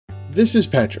This is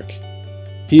Patrick.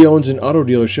 He owns an auto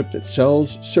dealership that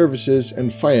sells, services,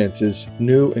 and finances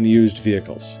new and used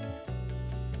vehicles.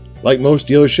 Like most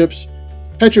dealerships,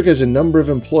 Patrick has a number of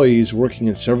employees working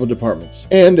in several departments,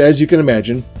 and as you can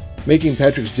imagine, making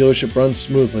Patrick's dealership run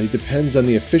smoothly depends on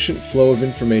the efficient flow of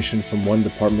information from one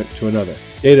department to another.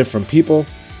 Data from people,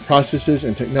 processes,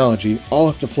 and technology all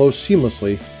have to flow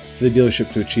seamlessly for the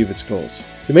dealership to achieve its goals.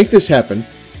 To make this happen,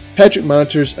 Patrick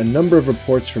monitors a number of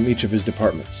reports from each of his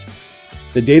departments.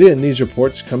 The data in these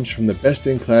reports comes from the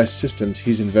best-in-class systems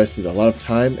he's invested a lot of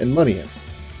time and money in,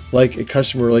 like a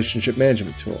customer relationship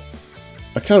management tool,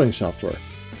 accounting software,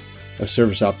 a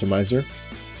service optimizer,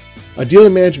 a dealer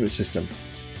management system,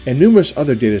 and numerous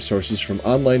other data sources from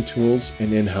online tools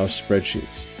and in-house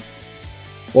spreadsheets.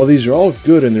 While these are all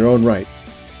good in their own right,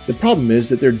 the problem is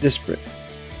that they're disparate,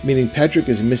 meaning Patrick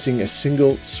is missing a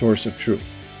single source of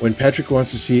truth. When Patrick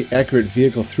wants to see accurate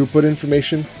vehicle throughput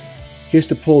information, he has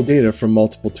to pull data from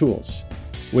multiple tools.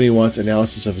 When he wants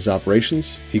analysis of his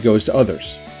operations, he goes to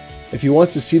others. If he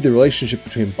wants to see the relationship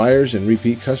between buyers and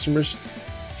repeat customers,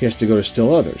 he has to go to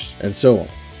still others, and so on.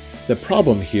 The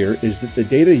problem here is that the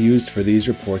data used for these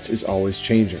reports is always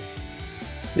changing.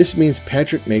 This means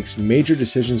Patrick makes major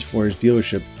decisions for his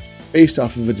dealership based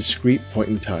off of a discrete point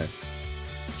in time.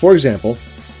 For example,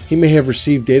 he may have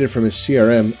received data from his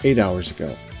CRM 8 hours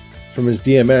ago, from his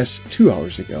DMS 2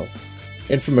 hours ago,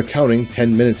 and from accounting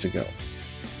 10 minutes ago.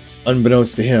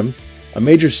 Unbeknownst to him, a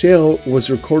major sale was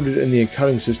recorded in the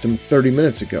accounting system 30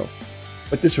 minutes ago,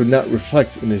 but this would not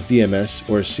reflect in his DMS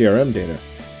or his CRM data,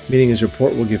 meaning his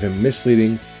report will give him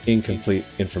misleading, incomplete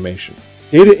information.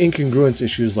 Data incongruence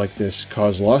issues like this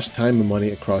cause lost time and money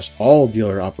across all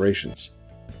dealer operations,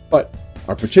 but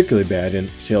are particularly bad in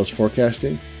sales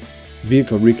forecasting,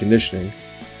 vehicle reconditioning,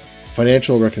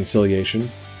 financial reconciliation,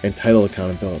 and title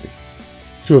accountability.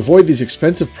 To avoid these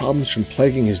expensive problems from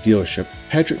plaguing his dealership,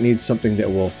 Patrick needs something that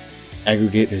will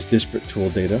aggregate his disparate tool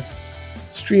data,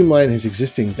 streamline his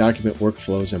existing document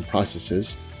workflows and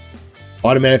processes,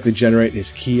 automatically generate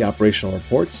his key operational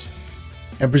reports,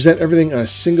 and present everything on a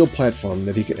single platform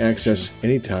that he can access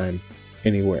anytime,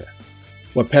 anywhere.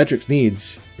 What Patrick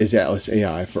needs is Atlas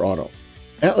AI for Auto.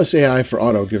 Atlas AI for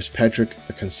Auto gives Patrick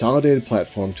a consolidated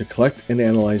platform to collect and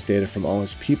analyze data from all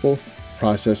his people,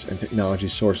 process, and technology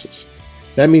sources.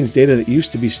 That means data that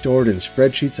used to be stored in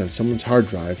spreadsheets on someone's hard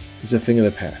drive is a thing of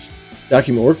the past.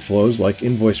 Document workflows like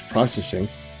invoice processing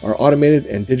are automated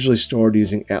and digitally stored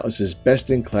using Atlas's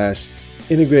best-in-class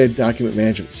integrated document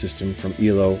management system from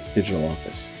ELO Digital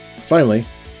Office. Finally,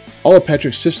 all of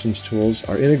Patrick's systems tools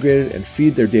are integrated and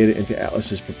feed their data into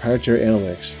Atlas's proprietary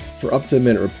analytics for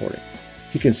up-to-the-minute reporting.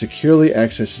 He can securely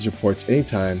access his reports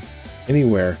anytime,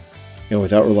 anywhere, and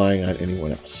without relying on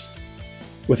anyone else.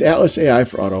 With Atlas AI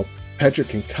for Auto, Patrick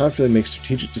can confidently make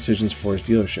strategic decisions for his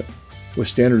dealership, with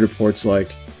standard reports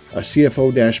like a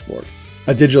CFO dashboard,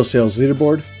 a digital sales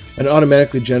leaderboard, an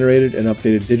automatically generated and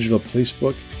updated digital police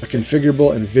book, a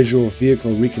configurable and visual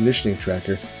vehicle reconditioning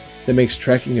tracker that makes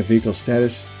tracking a vehicle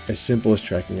status as simple as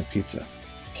tracking a pizza.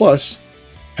 Plus,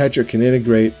 Patrick can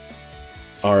integrate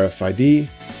RFID,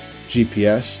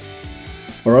 GPS,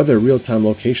 or other real-time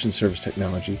location service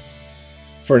technology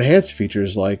for enhanced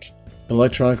features like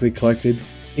electronically collected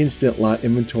instant lot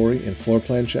inventory and floor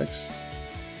plan checks,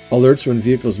 alerts when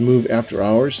vehicles move after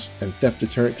hours, and theft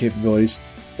deterrent capabilities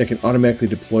that can automatically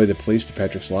deploy the police to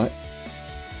Patrick's lot,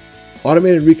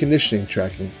 automated reconditioning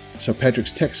tracking so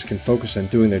Patrick's techs can focus on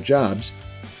doing their jobs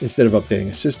instead of updating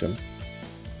a system,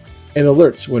 and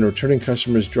alerts when returning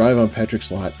customers drive on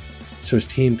Patrick's lot so his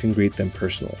team can greet them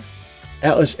personally.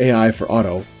 Atlas AI for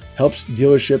Auto helps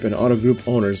dealership and auto group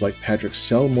owners like Patrick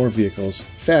sell more vehicles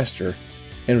faster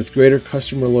and with greater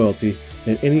customer loyalty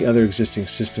than any other existing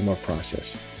system or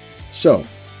process. So,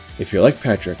 if you're like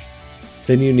Patrick,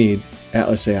 then you need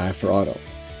Atlas AI for Auto.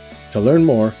 To learn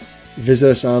more, visit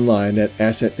us online at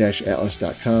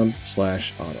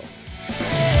asset-atlas.com/auto.